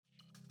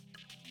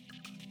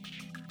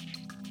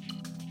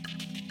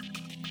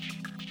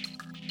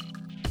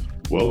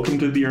Welcome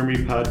to the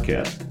ERMI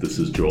Podcast. This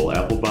is Joel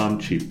Applebaum,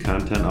 Chief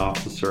Content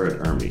Officer at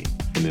ERMI.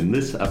 And in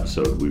this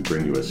episode, we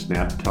bring you a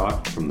snap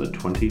talk from the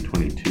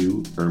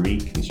 2022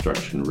 ERMI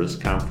Construction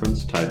Risk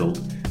Conference titled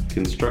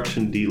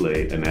Construction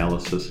Delay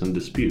Analysis and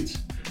Disputes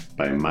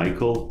by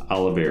Michael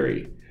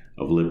Oliveri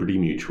of Liberty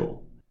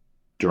Mutual.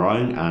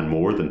 Drawing on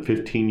more than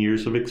 15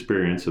 years of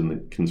experience in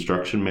the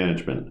construction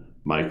management,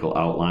 Michael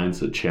outlines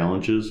the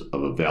challenges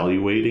of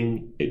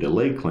evaluating a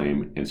delay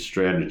claim and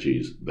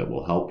strategies that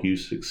will help you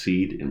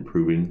succeed in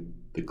proving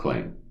the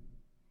claim.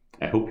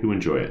 I hope you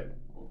enjoy it.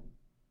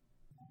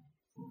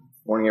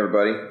 Morning,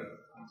 everybody.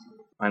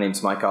 My name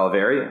is Mike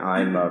Oliveri.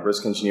 I'm a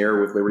risk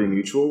engineer with Liberty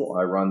Mutual.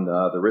 I run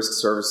the risk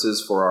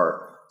services for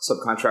our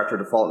subcontractor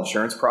default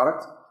insurance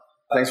product.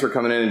 Thanks for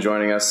coming in and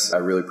joining us. I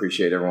really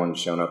appreciate everyone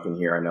showing up in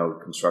here. I know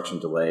construction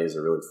delay is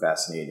a really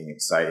fascinating,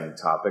 exciting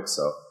topic.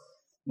 So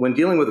when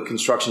dealing with a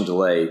construction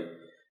delay,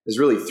 there's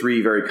really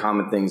three very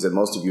common things that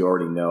most of you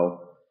already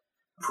know.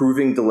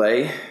 Proving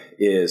delay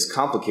is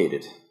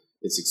complicated,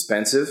 it's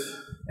expensive,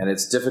 and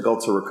it's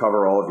difficult to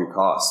recover all of your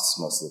costs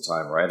most of the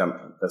time, right?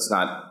 That's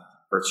not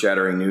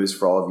earth-shattering news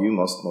for all of you.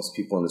 Most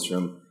people in this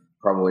room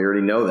probably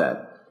already know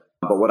that.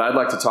 But what I'd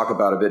like to talk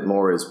about a bit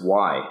more is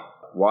why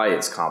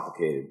it's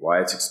complicated,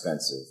 why it's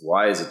expensive,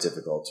 why is it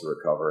difficult to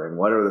recover, and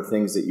what are the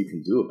things that you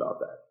can do about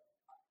that.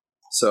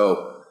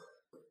 So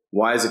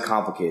why is it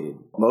complicated?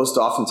 Most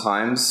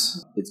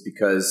oftentimes, it's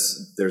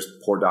because there's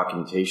poor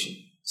documentation.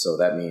 So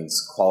that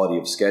means quality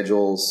of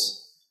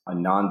schedules, a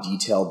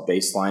non-detailed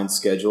baseline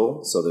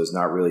schedule, so there's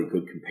not really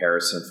good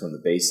comparison from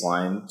the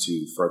baseline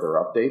to further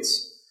updates,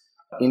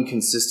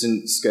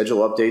 inconsistent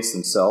schedule updates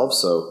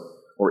themselves,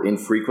 or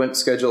infrequent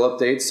schedule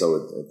updates, so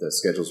the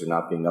schedules are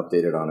not being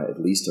updated on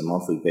at least a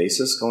monthly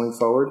basis going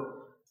forward.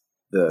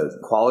 The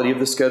quality of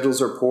the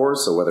schedules are poor,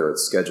 so whether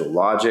it's schedule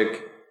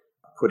logic,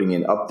 putting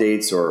in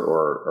updates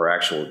or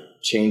actual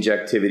change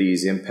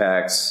activities,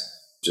 impacts,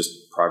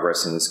 just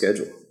progress in the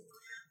schedule.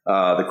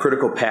 The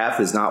critical path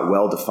is not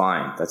well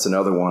defined. That's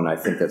another one. I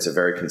think that's a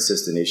very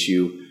consistent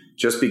issue.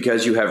 Just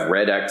because you have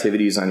red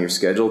activities on your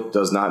schedule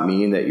does not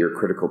mean that your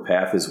critical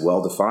path is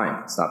well defined.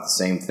 It's not the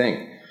same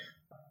thing.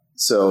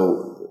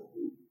 So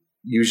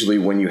usually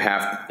when you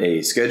have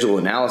a schedule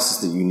analysis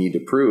that you need to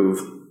prove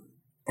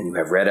and you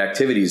have red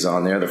activities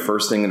on there, the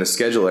first thing that a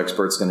schedule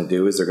expert's going to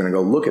do is they're going to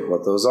go look at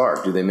what those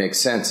are. Do they make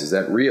sense? Is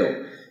that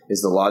real?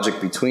 Is the logic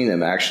between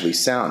them actually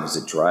sound? Is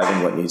it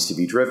driving what needs to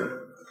be driven?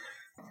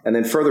 And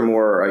then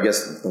furthermore, I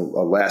guess a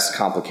last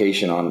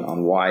complication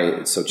on why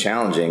it's so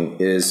challenging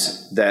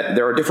is that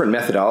there are different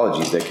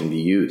methodologies that can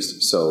be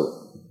used.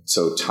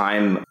 So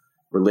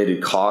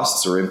time-related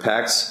costs or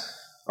impacts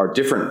are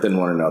different than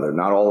one another.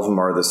 Not all of them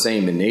are the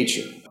same in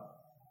nature.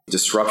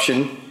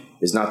 Disruption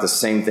is not the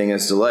same thing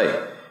as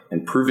delay,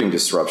 and proving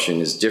disruption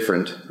is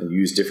different, and you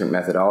use different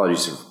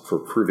methodologies for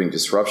proving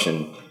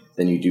disruption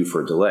than you do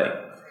for delay.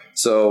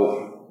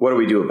 So what do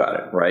we do about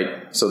it,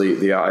 right? So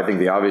I think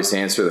the obvious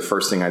answer, the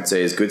first thing I'd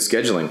say is good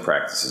scheduling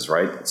practices,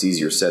 right? It's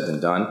easier said than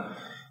done.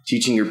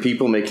 Teaching your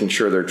people, making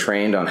sure they're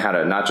trained on how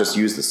to not just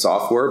use the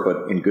software,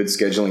 but in good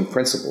scheduling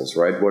principles,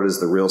 right? What is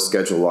the real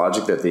schedule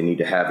logic that they need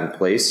to have in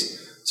place?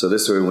 So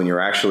this way, when you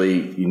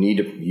need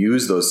to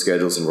use those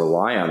schedules and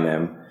rely on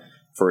them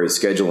for a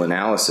schedule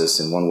analysis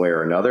in one way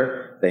or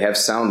another, they have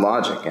sound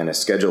logic, and a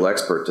schedule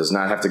expert does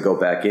not have to go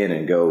back in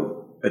and go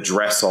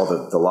address all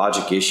the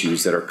logic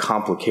issues that are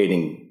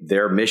complicating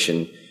their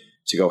mission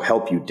to go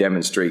help you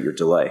demonstrate your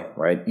delay,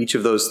 right? Each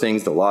of those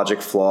things, the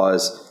logic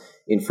flaws,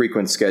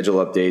 infrequent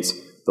schedule updates,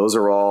 those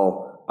are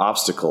all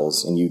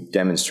obstacles in you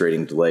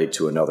demonstrating delay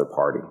to another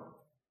party.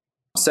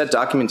 Set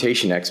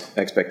documentation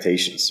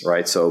expectations,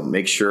 right? So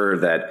make sure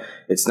that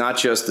it's not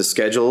just the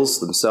schedules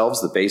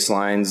themselves, the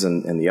baselines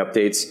and the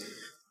updates,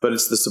 but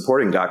it's the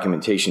supporting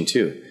documentation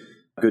too.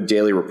 Good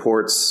daily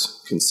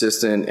reports,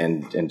 consistent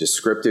and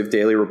descriptive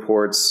daily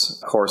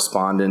reports,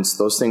 correspondence,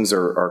 those things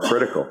are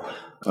critical.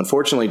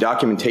 Unfortunately,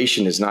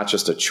 documentation is not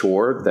just a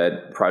chore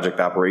that project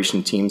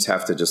operation teams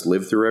have to just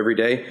live through every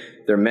day.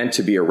 They're meant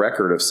to be a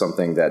record of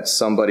something that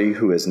somebody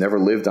who has never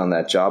lived on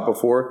that job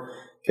before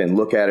can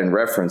look at and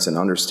reference and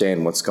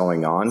understand what's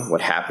going on,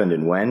 what happened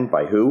and when,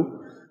 by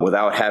who,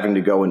 without having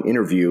to go and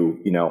interview,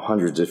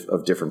 hundreds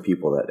of different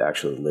people that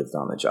actually lived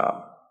on the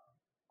job.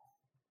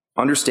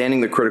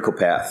 Understanding the critical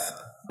path.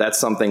 That's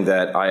something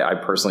that I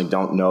personally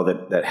don't know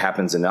that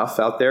happens enough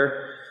out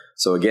there.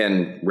 So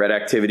again, red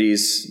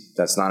activities,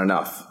 that's not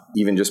enough.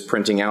 Even just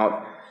printing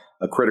out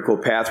a critical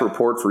path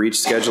report for each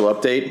schedule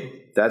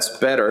update, that's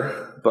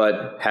better.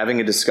 But having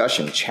a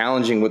discussion,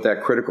 challenging what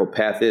that critical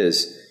path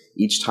is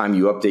each time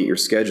you update your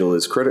schedule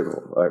is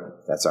critical.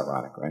 That's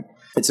ironic, right?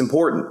 It's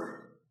important.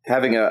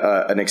 Having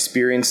an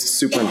experienced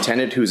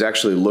superintendent who's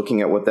actually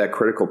looking at what that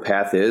critical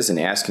path is and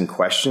asking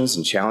questions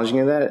and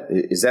challenging that,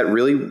 is that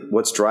really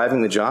what's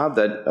driving the job?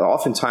 That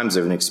oftentimes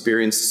an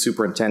experienced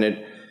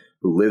superintendent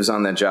who lives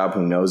on that job,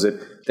 who knows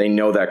it, they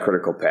know that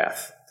critical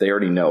path. They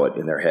already know it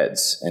in their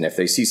heads. And if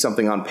they see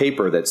something on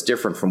paper that's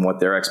different from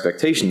what their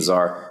expectations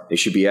are, they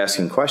should be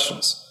asking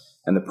questions.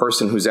 And the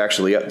person who's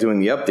actually doing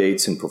the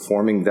updates and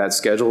performing that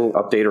schedule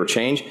update or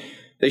change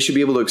they should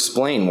be able to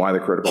explain why the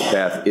critical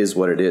path is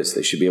what it is.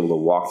 They should be able to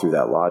walk through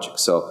that logic.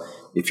 So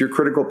if your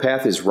critical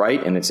path is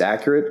right and it's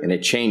accurate, and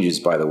it changes,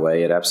 by the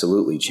way, it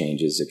absolutely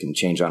changes. It can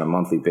change on a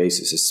monthly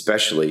basis,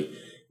 especially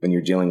when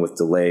you're dealing with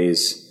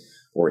delays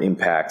or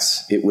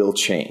impacts. It will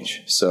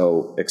change.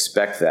 So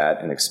expect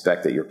that, and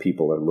expect that your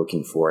people are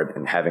looking for it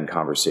and having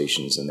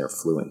conversations, and they're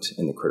fluent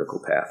in the critical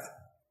path.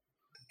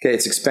 Okay,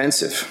 it's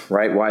expensive,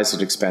 right? Why is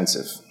it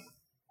expensive?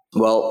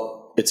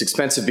 Well, it's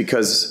expensive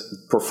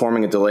because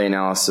performing a delay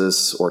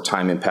analysis or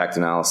time impact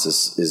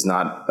analysis is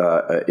not,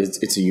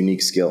 it's a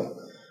unique skill.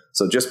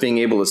 So just being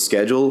able to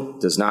schedule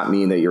does not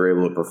mean that you're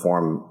able to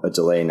perform a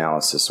delay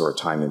analysis or a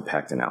time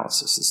impact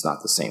analysis. It's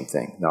not the same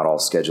thing. Not all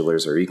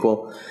schedulers are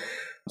equal.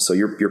 So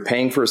you're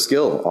paying for a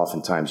skill.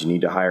 Oftentimes you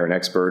need to hire an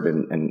expert,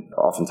 and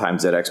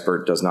oftentimes that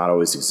expert does not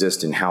always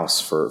exist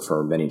in-house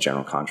for many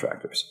general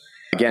contractors.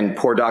 Again,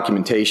 poor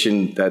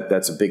documentation,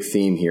 that's a big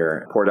theme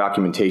here. Poor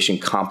documentation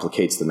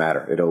complicates the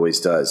matter. It always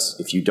does.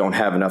 If you don't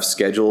have enough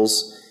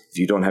schedules, if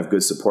you don't have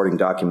good supporting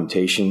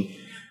documentation,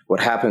 what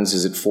happens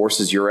is it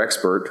forces your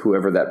expert,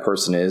 whoever that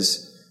person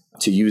is,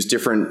 to use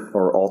different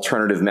or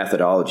alternative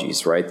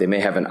methodologies, right? They may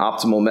have an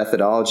optimal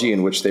methodology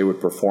in which they would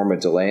perform a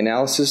delay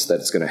analysis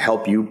that's going to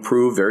help you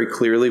prove very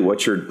clearly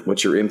what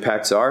your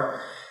impacts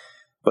are.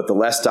 But the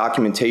less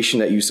documentation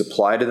that you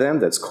supply to them,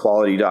 that's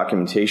quality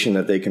documentation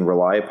that they can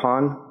rely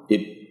upon,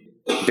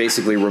 it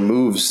basically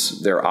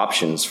removes their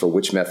options for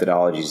which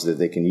methodologies that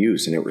they can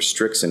use, and it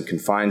restricts and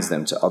confines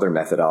them to other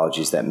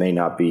methodologies that may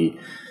not be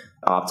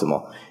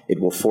optimal.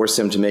 It will force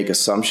them to make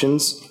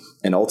assumptions,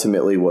 and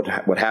ultimately what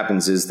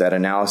happens is that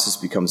analysis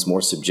becomes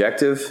more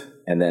subjective,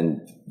 and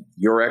then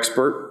your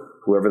expert,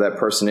 whoever that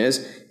person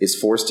is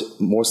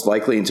forced most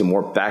likely into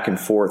more back and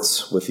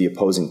forths with the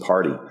opposing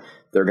party.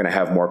 They're going to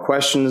have more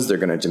questions. They're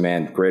going to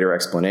demand greater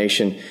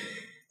explanation.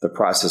 The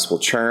process will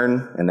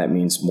churn, and that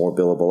means more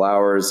billable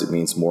hours. It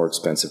means more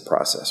expensive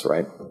process,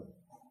 right?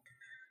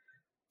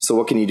 So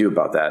what can you do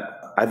about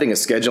that? I think a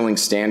scheduling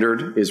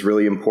standard is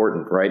really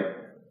important, right?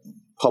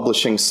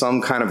 Publishing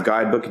some kind of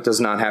guidebook. It does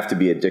not have to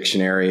be a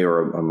dictionary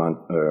or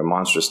a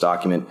monstrous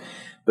document,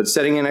 but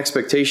setting an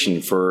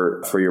expectation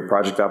for your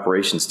project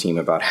operations team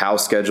about how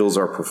schedules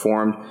are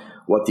performed,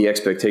 what the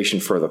expectation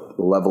for the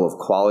level of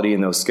quality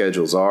in those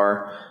schedules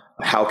are,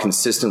 how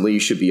consistently you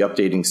should be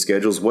updating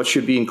schedules, what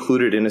should be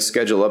included in a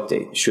schedule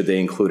update. Should they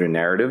include a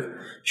narrative?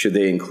 Should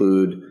they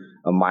include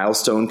a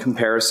milestone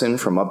comparison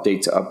from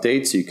update to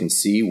update so you can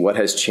see what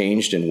has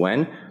changed and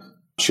when?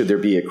 Should there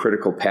be a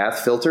critical path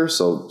filter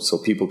so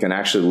people can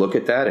actually look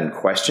at that and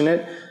question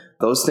it?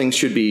 Those things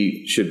should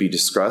be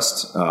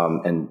discussed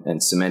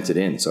and cemented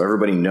in, so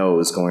everybody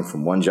knows going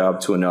from one job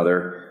to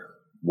another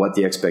what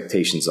the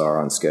expectations are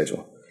on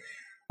schedule.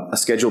 A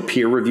schedule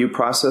peer review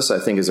process, I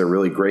think, is a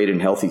really great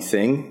and healthy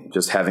thing.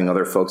 Just having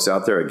other folks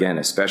out there, again,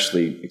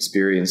 especially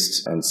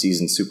experienced and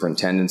seasoned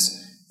superintendents,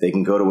 they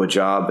can go to a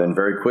job and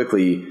very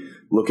quickly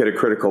look at a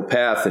critical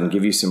path and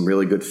give you some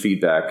really good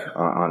feedback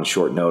on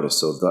short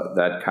notice. So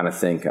that kind of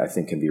thing, I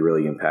think, can be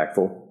really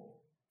impactful.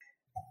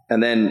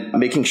 And then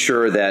making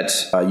sure that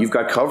you've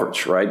got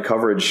coverage, right?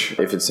 Coverage,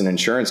 if it's an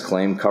insurance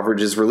claim,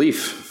 coverage is relief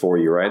for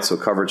you, right? So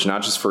coverage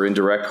not just for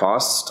indirect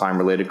costs,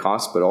 time-related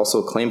costs, but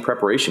also claim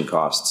preparation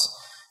costs.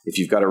 If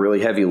you've got a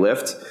really heavy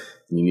lift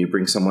and you need to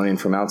bring someone in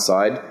from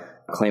outside,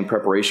 claim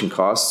preparation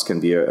costs can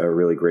be a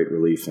really great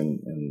relief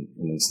in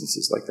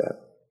instances like that.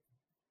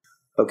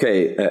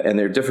 Okay, and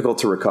they're difficult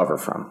to recover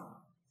from,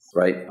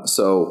 right?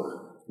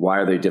 So why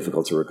are they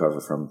difficult to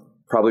recover from?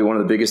 Probably one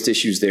of the biggest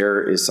issues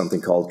there is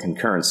something called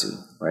concurrency,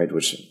 right?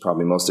 Which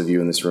probably most of you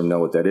in this room know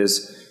what that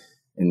is.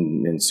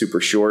 In super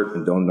short,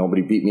 and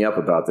nobody beat me up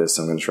about this,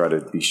 I'm going to try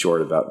to be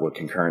short about what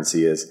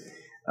concurrency is.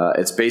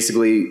 It's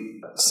basically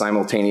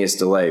simultaneous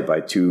delay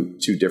by two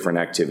different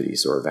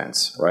activities or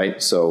events,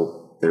 right?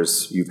 So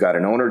you've got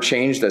an owner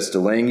change that's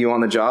delaying you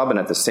on the job, and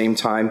at the same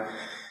time,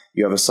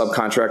 you have a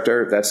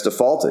subcontractor that's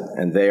defaulted,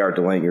 and they are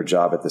delaying your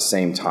job at the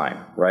same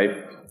time, right?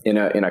 In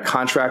a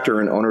contractor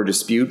and owner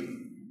dispute,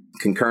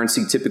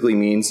 concurrency typically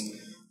means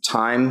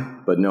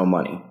time but no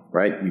money,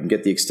 right? You can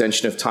get the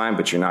extension of time,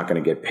 but you're not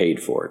going to get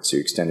paid for it. So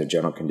you extended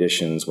general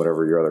conditions,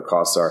 whatever your other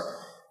costs are,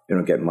 you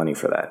don't get money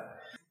for that.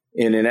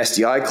 In an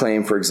SDI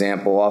claim, for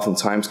example,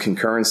 oftentimes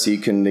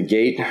concurrency can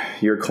negate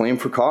your claim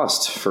for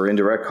cost, for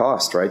indirect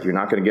cost, right? You're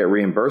not going to get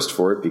reimbursed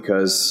for it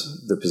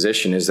because the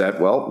position is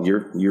that, well,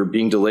 you're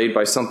being delayed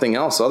by something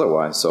else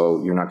otherwise,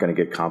 so you're not going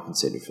to get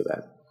compensated for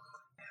that.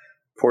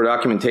 Poor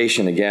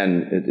documentation,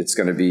 again, it's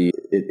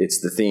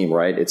the theme,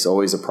 right? It's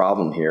always a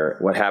problem here.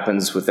 What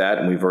happens with that,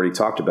 and we've already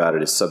talked about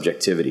it, is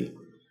subjectivity.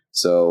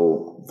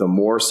 So the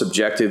more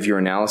subjective your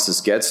analysis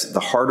gets, the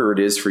harder it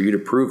is for you to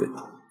prove it.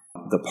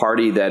 The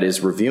party that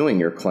is reviewing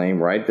your claim,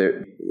 right,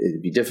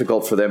 it'd be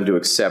difficult for them to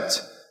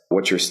accept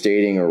what you're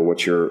stating or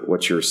what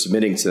you're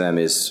submitting to them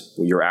is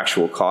what your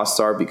actual costs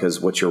are,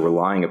 because what you're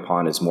relying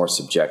upon is more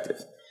subjective.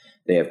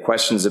 They have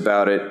questions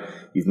about it.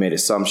 You've made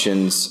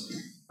assumptions.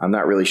 I'm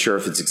not really sure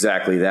if it's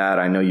exactly that.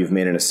 I know you've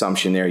made an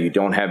assumption there. You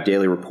don't have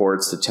daily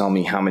reports to tell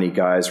me how many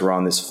guys were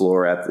on this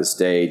floor at this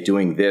day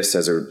doing this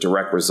as a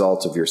direct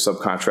result of your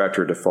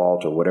subcontractor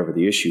default or whatever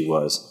the issue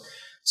was.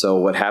 So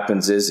what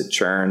happens is it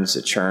churns,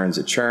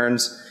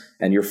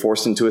 and you're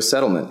forced into a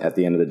settlement at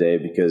the end of the day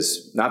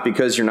not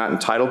because you're not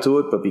entitled to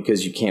it, but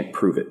because you can't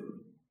prove it,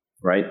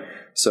 right?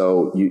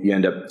 So you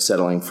end up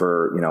settling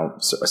for,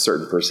 a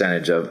certain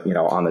percentage of,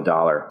 on the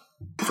dollar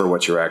for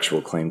what your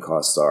actual claim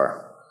costs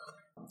are.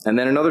 And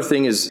then another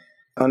thing is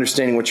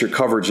understanding what your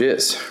coverage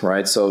is,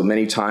 right? So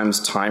many times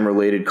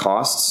time-related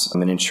costs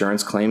and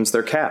insurance claims,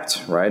 they're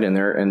capped, right? And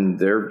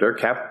they're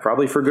capped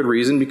probably for good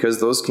reason, because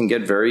those can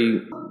get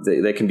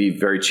they can be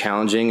very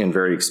challenging and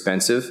very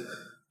expensive,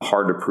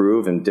 hard to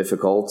prove and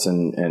difficult,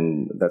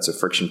 and that's a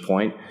friction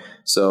point.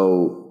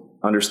 So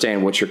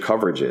understand what your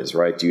coverage is,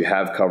 right? Do you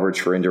have coverage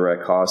for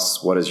indirect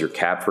costs? What is your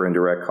cap for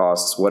indirect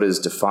costs? What is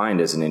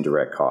defined as an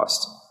indirect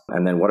cost?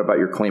 And then what about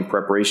your claim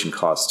preparation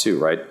costs too,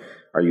 right?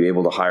 Are you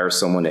able to hire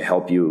someone to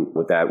help you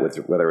with that,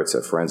 whether it's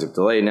a forensic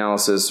delay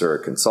analysis or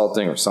a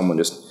consulting, or someone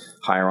just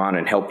hire on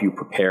and help you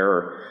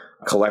prepare,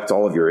 collect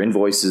all of your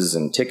invoices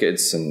and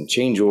tickets and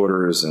change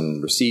orders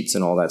and receipts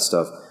and all that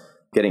stuff?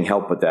 Getting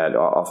help with that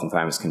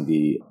oftentimes can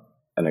be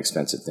an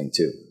expensive thing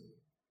too.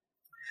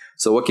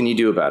 So what can you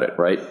do about it,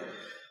 right?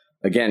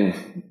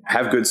 Again,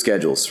 have good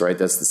schedules, right?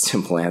 That's the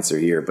simple answer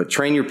here. But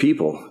train your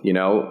people,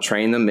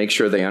 train them, make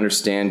sure they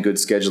understand good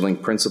scheduling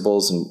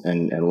principles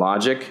and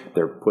logic.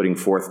 They're putting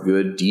forth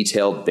good,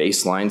 detailed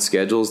baseline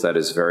schedules. That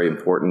is very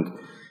important.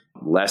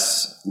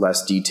 Less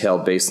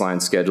detailed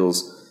baseline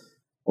schedules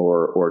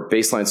or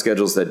baseline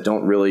schedules that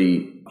don't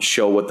really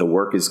show what the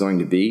work is going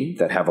to be,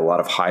 that have a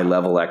lot of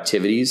high-level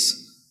activities,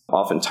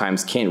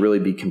 oftentimes can't really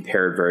be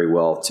compared very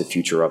well to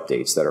future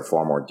updates that are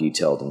far more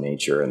detailed in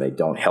nature, and they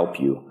don't help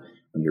you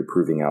when you're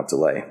proving out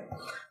delay.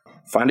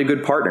 Find a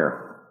good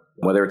partner,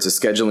 whether it's a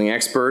scheduling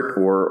expert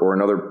or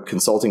another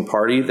consulting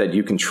party that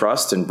you can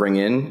trust and bring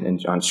in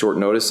and on short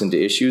notice into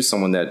issues,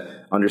 someone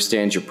that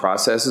understands your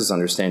processes,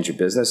 understands your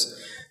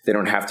business. They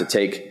don't have to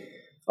take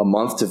a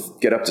month to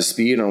get up to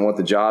speed on what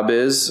the job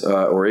is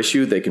or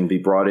issue. They can be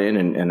brought in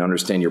and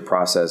understand your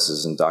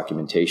processes and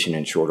documentation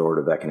in short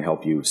order that can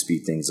help you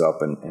speed things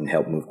up and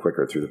help move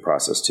quicker through the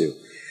process too.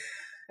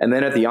 And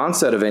then at the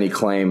onset of any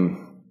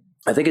claim,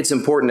 I think it's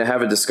important to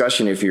have a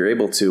discussion, if you're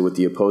able to, with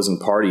the opposing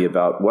party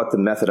about what the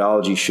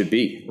methodology should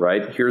be,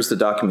 right? Here's the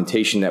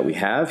documentation that we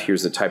have.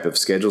 Here's the type of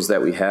schedules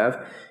that we have.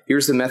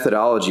 Here's the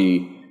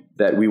methodology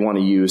that we want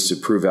to use to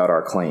prove out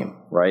our claim,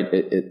 right?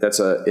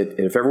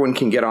 If everyone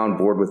can get on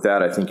board with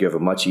that, I think you have a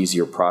much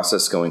easier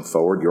process going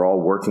forward. You're all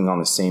working on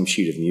the same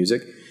sheet of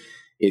music.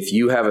 If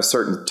you have a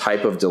certain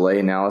type of delay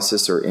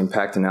analysis or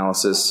impact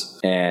analysis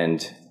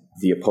and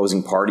the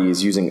opposing party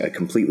is using a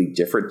completely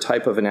different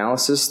type of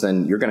analysis,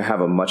 then you're going to have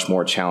a much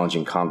more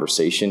challenging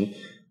conversation.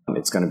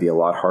 It's going to be a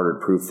lot harder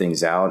to prove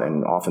things out,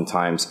 and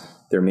oftentimes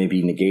there may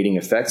be negating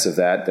effects of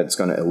that's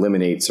going to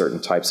eliminate certain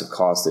types of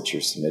costs that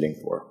you're submitting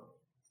for.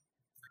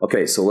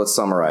 Okay, so let's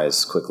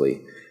summarize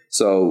quickly.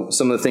 So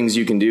some of the things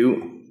you can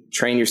do: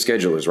 train your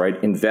schedulers,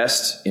 right?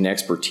 Invest in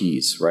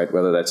expertise, right?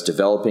 Whether that's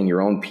developing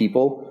your own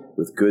people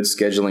with good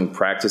scheduling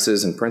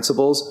practices and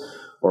principles,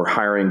 or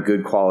hiring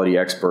good quality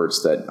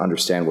experts that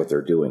understand what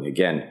they're doing.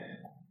 Again,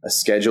 a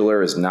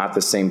scheduler is not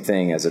the same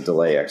thing as a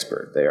delay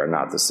expert. They are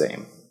not the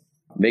same.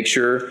 Make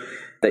sure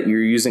that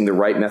you're using the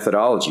right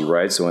methodology,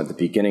 right? So at the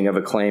beginning of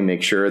a claim,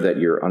 make sure that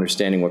you're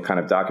understanding what kind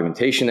of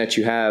documentation that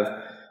you have,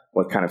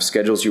 what kind of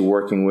schedules you're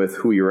working with,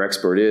 who your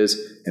expert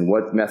is, and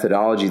what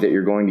methodology that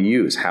you're going to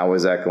use. How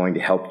is that going to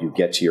help you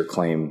get to your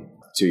claim,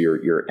 to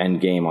your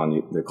end game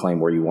on the claim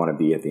where you want to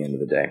be at the end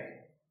of the day?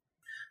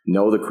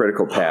 Know the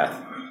critical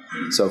path.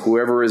 So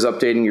whoever is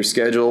updating your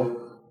schedule,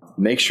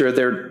 make sure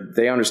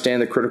they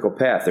understand the critical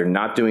path. They're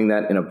not doing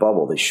that in a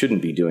bubble. They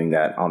shouldn't be doing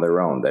that on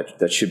their own.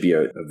 That should be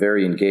a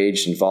very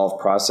engaged, involved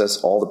process.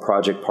 All the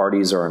project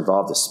parties are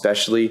involved,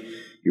 especially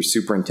your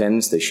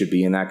superintendents. They should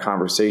be in that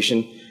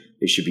conversation.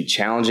 They should be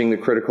challenging the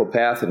critical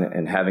path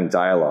and having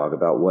dialogue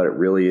about what it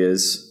really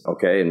is,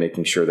 okay, and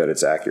making sure that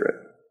it's accurate.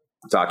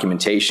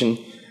 Documentation,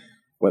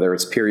 whether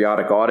it's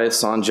periodic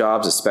audits on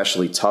jobs,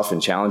 especially tough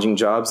and challenging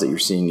jobs that you're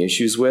seeing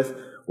issues with,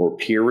 or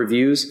peer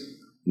reviews,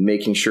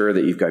 making sure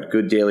that you've got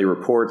good daily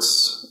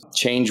reports,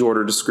 change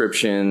order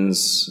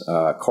descriptions,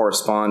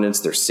 correspondence.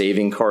 They're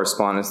saving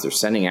correspondence. They're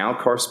sending out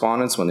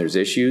correspondence when there's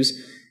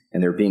issues,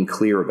 and they're being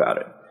clear about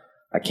it.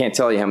 I can't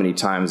tell you how many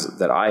times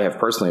that I have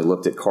personally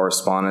looked at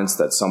correspondence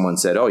that someone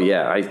said, oh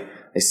yeah,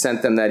 I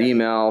sent them that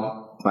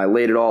email. I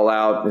laid it all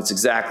out. It's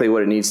exactly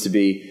what it needs to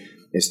be.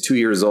 It's 2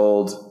 years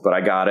old, but I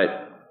got it.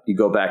 You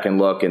go back and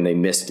look, and they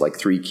missed like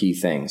 3 key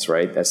things,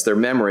 right? That's their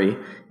memory,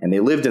 and they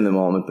lived in the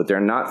moment, but they're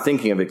not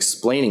thinking of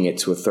explaining it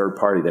to a third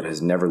party that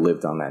has never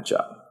lived on that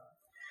job.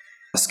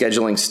 A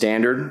scheduling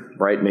standard,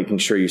 right? Making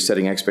sure you're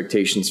setting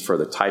expectations for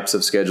the types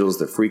of schedules,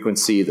 the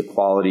frequency, the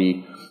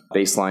quality,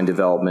 baseline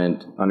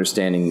development,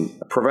 understanding,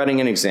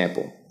 providing an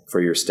example for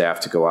your staff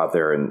to go out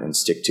there and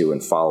stick to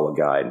and follow a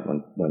guide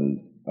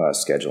when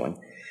scheduling.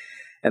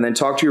 And then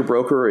talk to your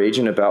broker or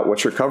agent about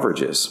what your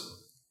coverage is,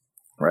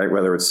 right?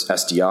 Whether it's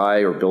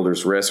SDI or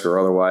builder's risk or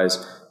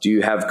otherwise. Do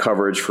you have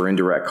coverage for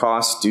indirect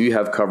costs? Do you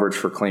have coverage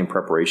for claim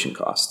preparation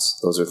costs?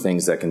 Those are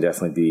things that can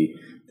definitely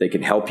they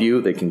can help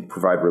you, they can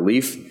provide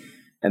relief,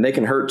 and they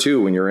can hurt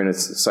too when you're in a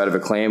side of a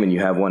claim and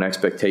you have one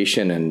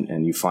expectation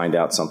and you find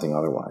out something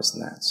otherwise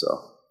than that. So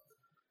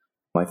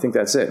I think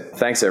that's it.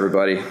 Thanks,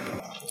 everybody.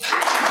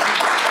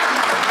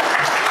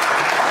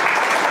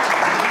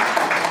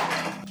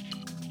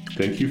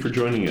 Thank you for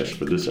joining us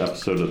for this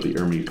episode of the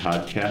ERMI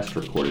podcast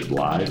recorded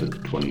live at the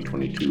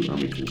 2022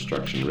 ERMI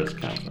Construction Risk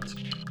Conference.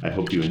 I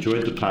hope you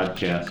enjoyed the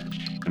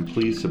podcast, and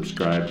please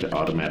subscribe to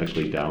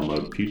automatically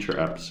download future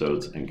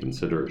episodes and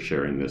consider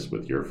sharing this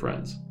with your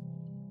friends.